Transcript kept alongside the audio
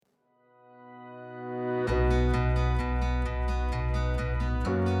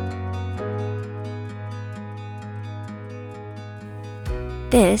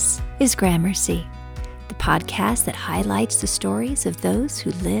This is Gramercy, the podcast that highlights the stories of those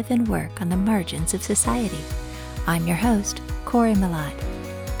who live and work on the margins of society. I'm your host, Corey Malott.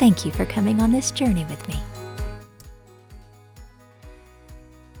 Thank you for coming on this journey with me.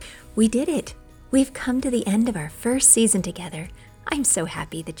 We did it! We've come to the end of our first season together. I'm so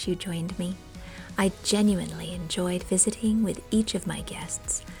happy that you joined me. I genuinely enjoyed visiting with each of my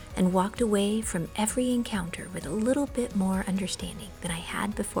guests and walked away from every encounter with a little bit more understanding than I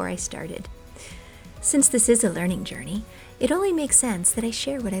had before I started. Since this is a learning journey, it only makes sense that I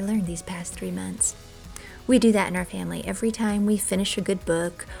share what I learned these past 3 months. We do that in our family every time we finish a good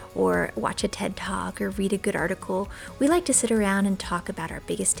book or watch a TED Talk or read a good article. We like to sit around and talk about our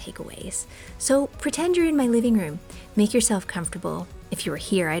biggest takeaways. So pretend you're in my living room. Make yourself comfortable. If you were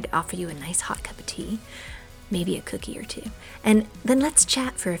here, I'd offer you a nice hot cup of tea, maybe a cookie or two. And then let's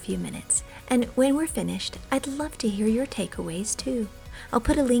chat for a few minutes. And when we're finished, I'd love to hear your takeaways too. I'll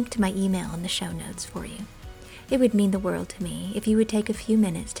put a link to my email in the show notes for you. It would mean the world to me if you would take a few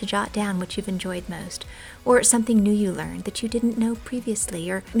minutes to jot down what you've enjoyed most, or something new you learned that you didn't know previously,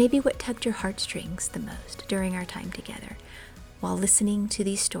 or maybe what tugged your heartstrings the most during our time together, while listening to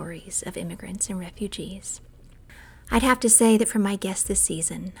these stories of immigrants and refugees. I'd have to say that from my guests this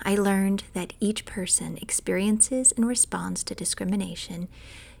season, I learned that each person experiences and responds to discrimination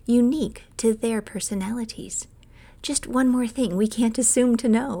unique to their personalities. Just one more thing we can't assume to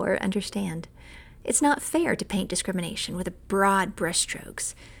know or understand. It's not fair to paint discrimination with broad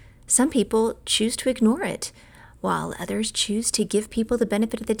brushstrokes. Some people choose to ignore it, while others choose to give people the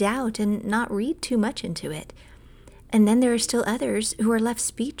benefit of the doubt and not read too much into it. And then there are still others who are left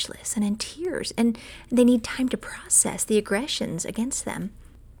speechless and in tears, and they need time to process the aggressions against them.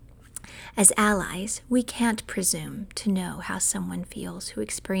 As allies, we can't presume to know how someone feels who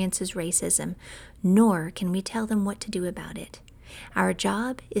experiences racism, nor can we tell them what to do about it. Our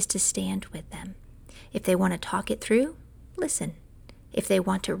job is to stand with them. If they want to talk it through, listen. If they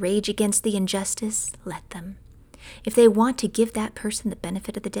want to rage against the injustice, let them. If they want to give that person the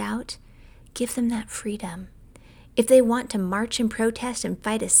benefit of the doubt, give them that freedom. If they want to march and protest and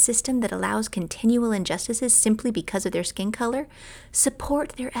fight a system that allows continual injustices simply because of their skin color,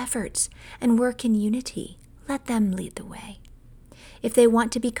 support their efforts and work in unity. Let them lead the way. If they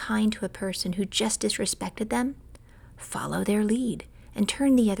want to be kind to a person who just disrespected them, follow their lead and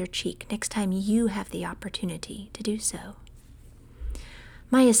turn the other cheek next time you have the opportunity to do so.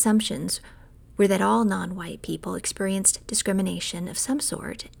 My assumptions were that all non-white people experienced discrimination of some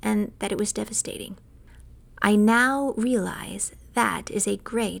sort and that it was devastating. I now realize that is a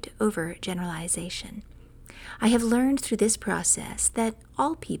great overgeneralization. I have learned through this process that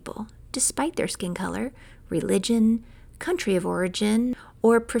all people, despite their skin color, religion, country of origin,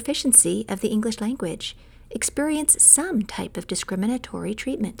 or proficiency of the English language, experience some type of discriminatory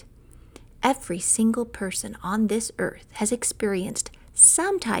treatment. Every single person on this earth has experienced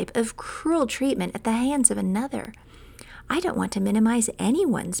some type of cruel treatment at the hands of another. I don't want to minimize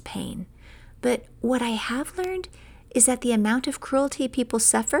anyone's pain. But what I have learned is that the amount of cruelty people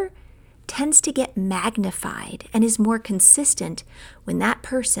suffer tends to get magnified and is more consistent when that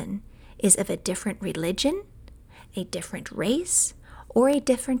person is of a different religion, a different race, or a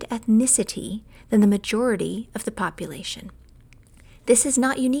different ethnicity than the majority of the population. This is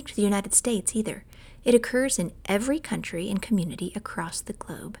not unique to the United States either. It occurs in every country and community across the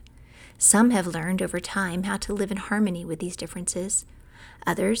globe. Some have learned over time how to live in harmony with these differences.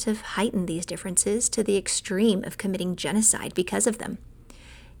 Others have heightened these differences to the extreme of committing genocide because of them.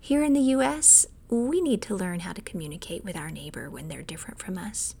 Here in the U.S., we need to learn how to communicate with our neighbor when they're different from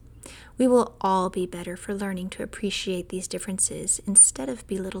us. We will all be better for learning to appreciate these differences instead of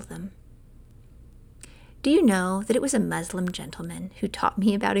belittle them. Do you know that it was a Muslim gentleman who taught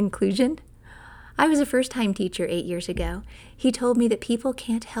me about inclusion? I was a first-time teacher 8 years ago. He told me that people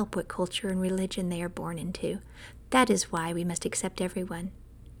can't help what culture and religion they are born into. That is why we must accept everyone.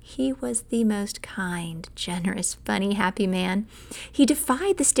 He was the most kind, generous, funny, happy man. He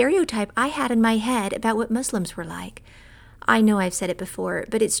defied the stereotype I had in my head about what Muslims were like. I know I've said it before,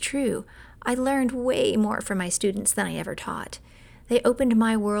 but it's true. I learned way more from my students than I ever taught. They opened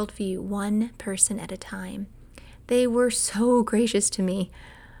my worldview one person at a time. They were so gracious to me.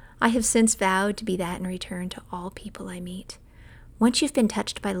 I have since vowed to be that in return to all people I meet. Once you've been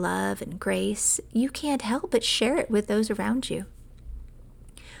touched by love and grace, you can't help but share it with those around you.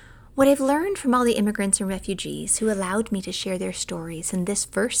 What I've learned from all the immigrants and refugees who allowed me to share their stories in this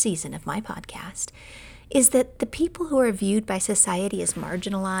first season of my podcast is that the people who are viewed by society as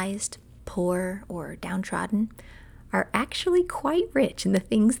marginalized, poor, or downtrodden are actually quite rich in the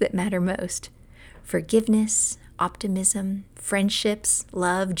things that matter most: forgiveness, optimism, friendships,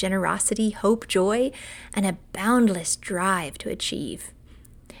 love, generosity, hope, joy, and a boundless drive to achieve.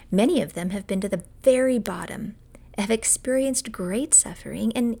 Many of them have been to the very bottom, have experienced great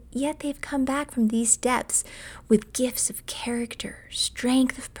suffering, and yet they've come back from these depths with gifts of character,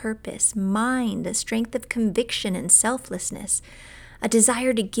 strength of purpose, mind, a strength of conviction and selflessness, a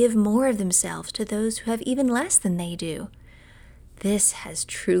desire to give more of themselves to those who have even less than they do. This has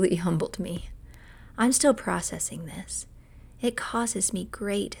truly humbled me. I'm still processing this. It causes me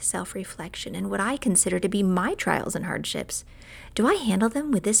great self-reflection in what I consider to be my trials and hardships. Do I handle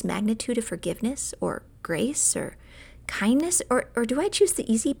them with this magnitude of forgiveness or grace or kindness, or do I choose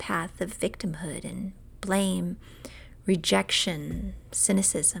the easy path of victimhood and blame, rejection,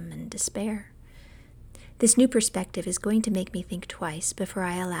 cynicism, and despair? This new perspective is going to make me think twice before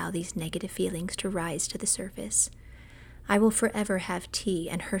I allow these negative feelings to rise to the surface. I will forever have T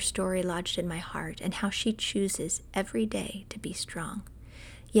and her story lodged in my heart and how she chooses every day to be strong.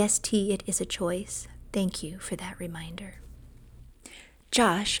 Yes, T, it is a choice. Thank you for that reminder.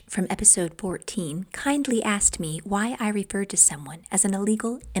 Josh, from episode 14, kindly asked me why I referred to someone as an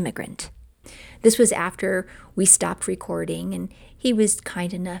illegal immigrant. This was after we stopped recording, and he was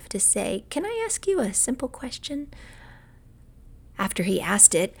kind enough to say, "Can I ask you a simple question?" After he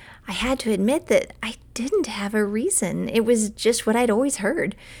asked it, I had to admit that I didn't have a reason. It was just what I'd always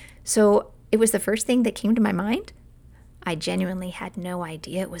heard. So it was the first thing that came to my mind. I genuinely had no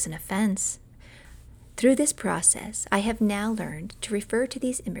idea it was an offense. Through this process, I have now learned to refer to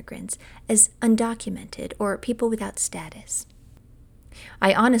these immigrants as undocumented or people without status.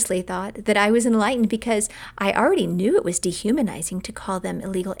 I honestly thought that I was enlightened because I already knew it was dehumanizing to call them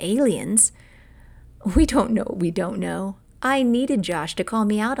illegal aliens. We don't know what we don't know. I needed Josh to call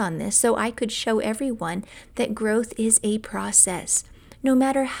me out on this so I could show everyone that growth is a process. No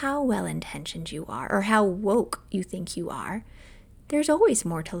matter how well-intentioned you are or how woke you think you are, there's always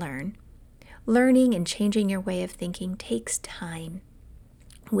more to learn. Learning and changing your way of thinking takes time,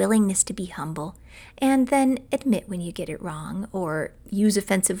 willingness to be humble, and then admit when you get it wrong or use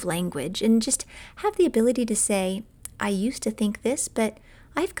offensive language and just have the ability to say, "I used to think this, but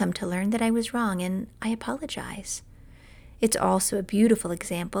I've come to learn that I was wrong and I apologize." It's also a beautiful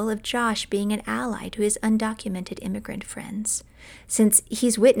example of Josh being an ally to his undocumented immigrant friends. Since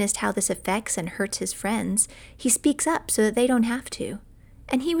he's witnessed how this affects and hurts his friends, he speaks up so that they don't have to.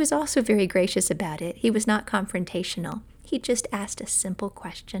 And he was also very gracious about it. He was not confrontational. He just asked a simple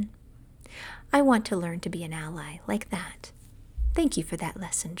question. I want to learn to be an ally like that. Thank you for that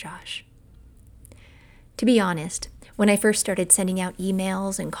lesson, Josh. To be honest, when I first started sending out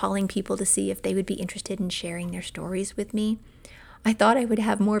emails and calling people to see if they would be interested in sharing their stories with me, I thought I would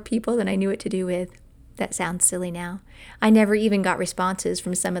have more people than I knew what to do with. That sounds silly now. I never even got responses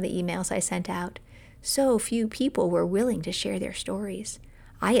from some of the emails I sent out. So few people were willing to share their stories.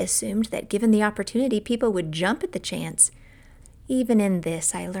 I assumed that given the opportunity, people would jump at the chance. Even in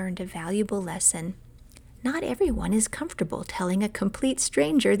this, I learned a valuable lesson. Not everyone is comfortable telling a complete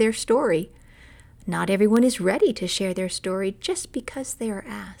stranger their story. Not everyone is ready to share their story just because they are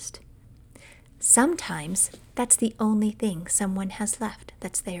asked. Sometimes that's the only thing someone has left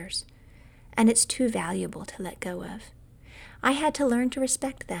that's theirs, and it's too valuable to let go of. I had to learn to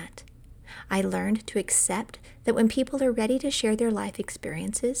respect that. I learned to accept that when people are ready to share their life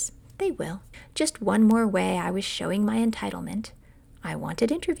experiences, they will. Just one more way I was showing my entitlement. I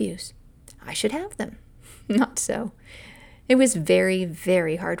wanted interviews. I should have them. Not so. It was very,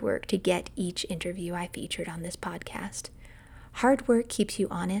 very hard work to get each interview I featured on this podcast. Hard work keeps you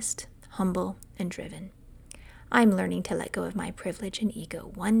honest, humble, and driven. I'm learning to let go of my privilege and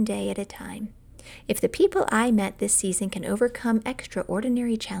ego one day at a time. If the people I met this season can overcome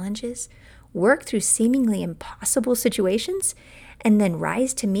extraordinary challenges, work through seemingly impossible situations, and then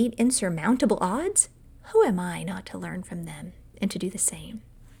rise to meet insurmountable odds, who am I not to learn from them and to do the same?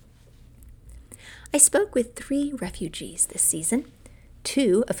 I spoke with 3 refugees this season,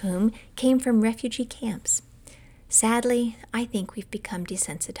 2 of whom came from refugee camps. Sadly, I think we've become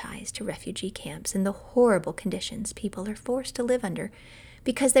desensitized to refugee camps and the horrible conditions people are forced to live under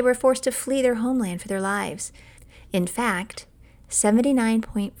because they were forced to flee their homeland for their lives. In fact,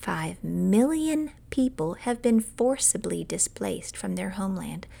 79.5 million people have been forcibly displaced from their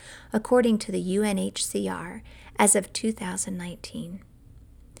homeland, according to the UNHCR, as of 2019.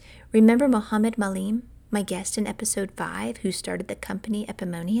 Remember Mohammed Malim, my guest in episode 5, who started the company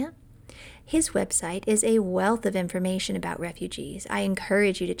Epimonia? His website is a wealth of information about refugees. I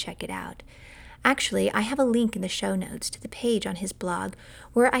encourage you to check it out. Actually, I have a link in the show notes to the page on his blog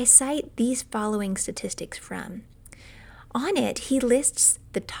where I cite these following statistics from. On it, he lists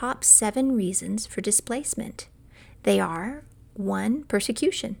the top 7 reasons for displacement. They are: 1,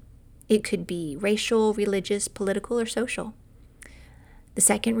 persecution. It could be racial, religious, political, or social. The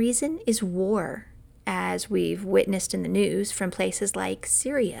second reason is war, as we've witnessed in the news from places like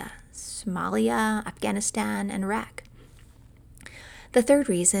Syria, Somalia, Afghanistan, and Iraq. The third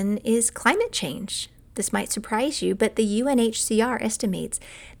reason is climate change. This might surprise you, but the UNHCR estimates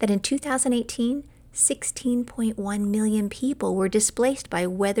that in 2018, 16.1 million people were displaced by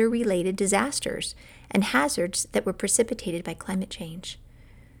weather-related disasters and hazards that were precipitated by climate change.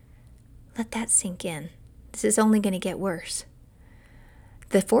 Let that sink in. This is only going to get worse.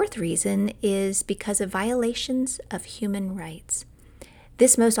 The fourth reason is because of violations of human rights.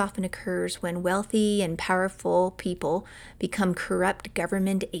 This most often occurs when wealthy and powerful people become corrupt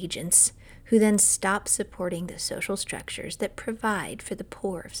government agents who then stop supporting the social structures that provide for the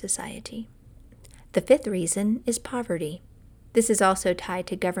poor of society. The fifth reason is poverty. This is also tied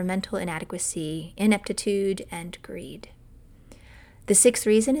to governmental inadequacy, ineptitude, and greed. The sixth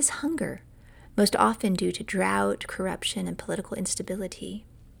reason is hunger, most often due to drought, corruption, and political instability.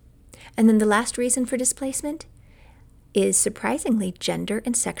 And then the last reason for displacement is surprisingly gender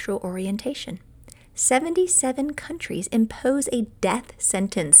and sexual orientation. 77 countries impose a death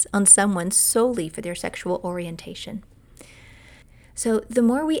sentence on someone solely for their sexual orientation. So the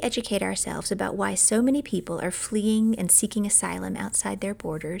more we educate ourselves about why so many people are fleeing and seeking asylum outside their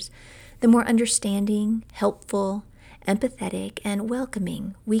borders, the more understanding, helpful, empathetic, and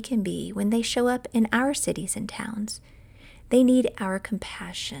welcoming we can be when they show up in our cities and towns. They need our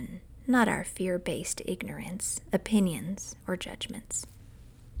compassion, not our fear-based ignorance, opinions, or judgments.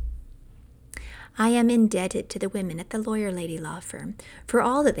 I am indebted to the women at the Lawyer Lady law firm for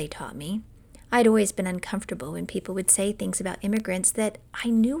all that they taught me. I'd always been uncomfortable when people would say things about immigrants that I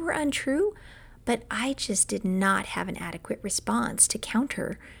knew were untrue, but I just did not have an adequate response to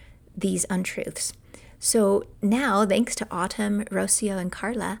counter these untruths. So now, thanks to Autumn, Rocio, and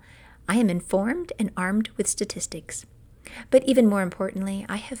Carla, I am informed and armed with statistics. But even more importantly,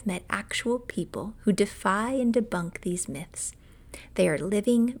 I have met actual people who defy and debunk these myths. They are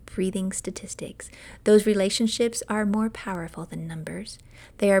living, breathing statistics. Those relationships are more powerful than numbers.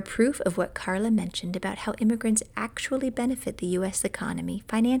 They are proof of what Carla mentioned about how immigrants actually benefit the U.S. economy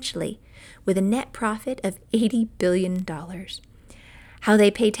financially with a net profit of $80 billion. How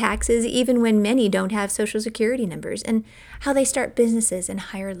they pay taxes even when many don't have Social Security numbers, and how they start businesses and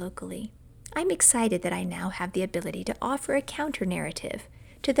hire locally. I'm excited that I now have the ability to offer a counter-narrative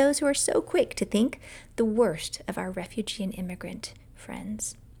to those who are so quick to think the worst of our refugee and immigrant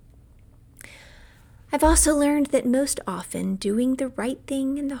friends. I've also learned that most often doing the right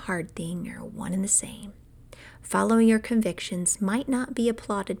thing and the hard thing are one and the same. Following your convictions might not be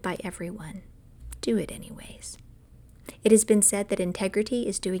applauded by everyone. Do it anyways. It has been said that integrity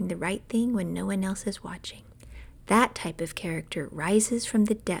is doing the right thing when no one else is watching. That type of character rises from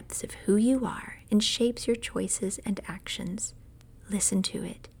the depths of who you are and shapes your choices and actions. Listen to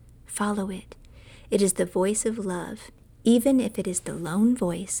it. Follow it. It is the voice of love, even if it is the lone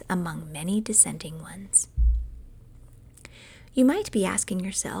voice among many dissenting ones. You might be asking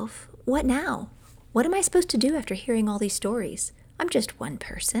yourself, what now? What am I supposed to do after hearing all these stories? I'm just one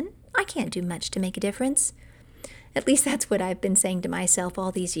person. I can't do much to make a difference. At least that's what I've been saying to myself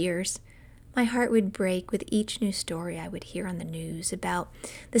all these years. My heart would break with each new story I would hear on the news about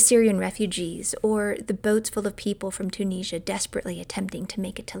the Syrian refugees or the boats full of people from Tunisia desperately attempting to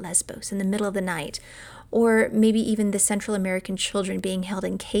make it to Lesbos in the middle of the night, or maybe even the Central American children being held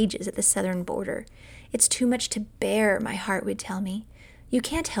in cages at the southern border. It's too much to bear, my heart would tell me. You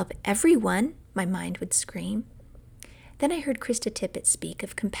can't help everyone, my mind would scream. Then I heard Krista Tippett speak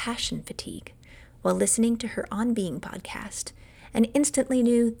of compassion fatigue while listening to her On Being podcast, and instantly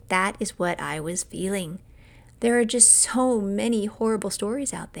knew that is what I was feeling. There are just so many horrible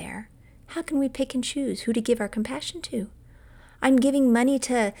stories out there. How can we pick and choose who to give our compassion to? I'm giving money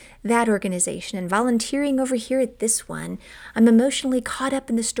to that organization and volunteering over here at this one. I'm emotionally caught up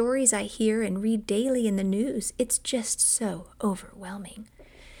in the stories I hear and read daily in the news. It's just so overwhelming.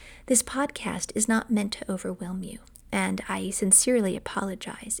 This podcast is not meant to overwhelm you, and I sincerely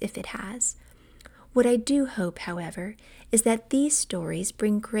apologize if it has. What I do hope, however, is that these stories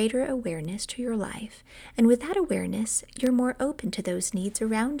bring greater awareness to your life, and with that awareness, you're more open to those needs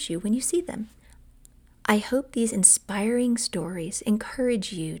around you when you see them. I hope these inspiring stories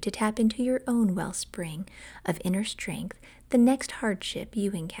encourage you to tap into your own wellspring of inner strength the next hardship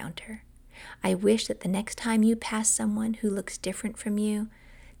you encounter. I wish that the next time you pass someone who looks different from you,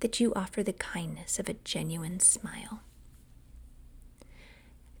 that you offer the kindness of a genuine smile.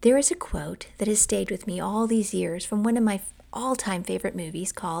 There is a quote that has stayed with me all these years from one of my all-time favorite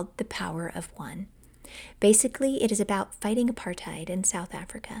movies called The Power of One. Basically, it is about fighting apartheid in South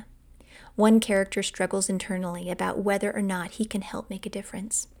Africa. One character struggles internally about whether or not he can help make a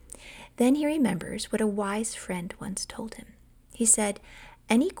difference. Then he remembers what a wise friend once told him. He said,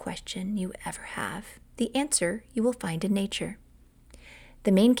 "Any question you ever have, the answer you will find in nature."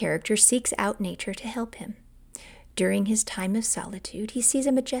 The main character seeks out nature to help him. During his time of solitude, he sees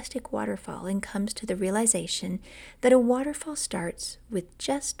a majestic waterfall and comes to the realization that a waterfall starts with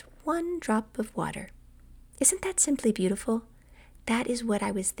just one drop of water. Isn't that simply beautiful? That is what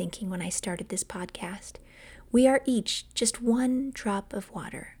I was thinking when I started this podcast. We are each just one drop of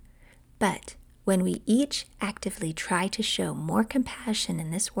water. But when we each actively try to show more compassion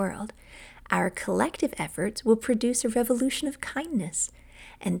in this world, our collective efforts will produce a revolution of kindness.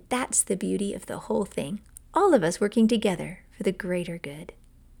 And that's the beauty of the whole thing. All of us working together for the greater good.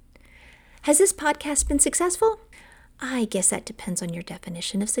 Has this podcast been successful? I guess that depends on your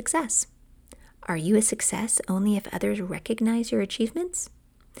definition of success. Are you a success only if others recognize your achievements?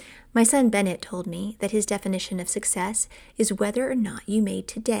 My son Bennett told me that his definition of success is whether or not you made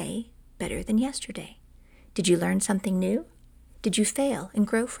today better than yesterday. Did you learn something new? Did you fail and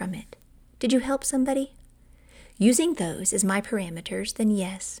grow from it? Did you help somebody? Using those as my parameters, then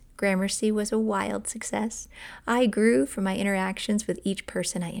yes, Gramercy was a wild success. I grew from my interactions with each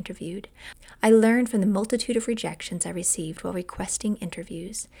person I interviewed. I learned from the multitude of rejections I received while requesting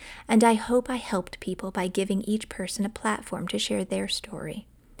interviews, and I hope I helped people by giving each person a platform to share their story.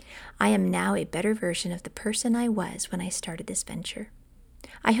 I am now a better version of the person I was when I started this venture.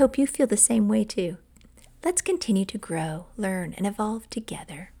 I hope you feel the same way too. Let's continue to grow, learn, and evolve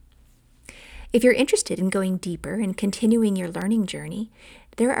together. If you're interested in going deeper and continuing your learning journey,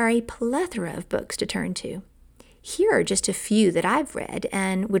 there are a plethora of books to turn to. Here are just a few that I've read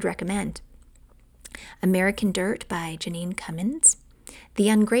and would recommend. American Dirt by Janine Cummins, The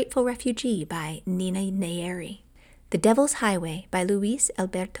Ungrateful Refugee by Nina Nayeri, The Devil's Highway by Luis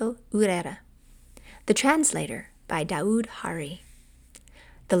Alberto Urrera, The Translator by Daoud Hari,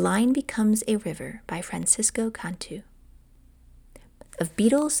 The Line Becomes a River by Francisco Cantu, Of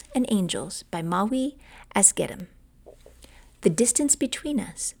Beetles and Angels by Maui Asgedam, The Distance Between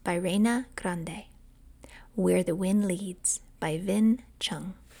Us by Reina Grande, Where the Wind Leads by Vin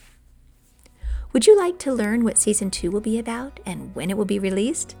Chung. Would you like to learn what Season 2 will be about and when it will be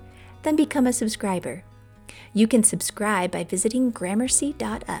released? Then become a subscriber. You can subscribe by visiting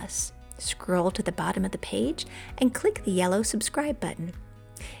Gramercy.us. Scroll to the bottom of the page and click the yellow subscribe button.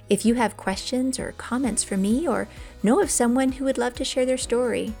 If you have questions or comments for me or know of someone who would love to share their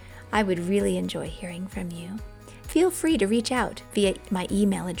story, I would really enjoy hearing from you. Feel free to reach out via my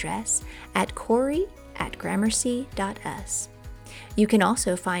email address at corey@gramercy.us. You can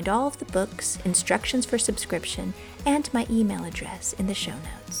also find all of the books, instructions for subscription, and my email address in the show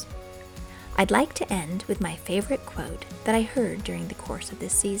notes. I'd like to end with my favorite quote that I heard during the course of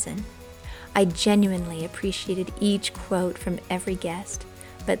this season. I genuinely appreciated each quote from every guest,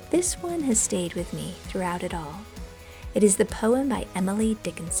 but this one has stayed with me throughout it all. It is the poem by Emily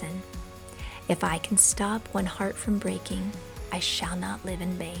Dickinson. If I can stop one heart from breaking, I shall not live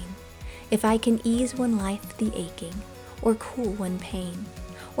in vain. If I can ease one life the aching, or cool one pain,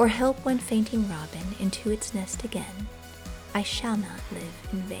 or help one fainting robin into its nest again, I shall not live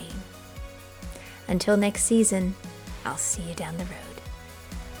in vain. Until next season, I'll see you down the road.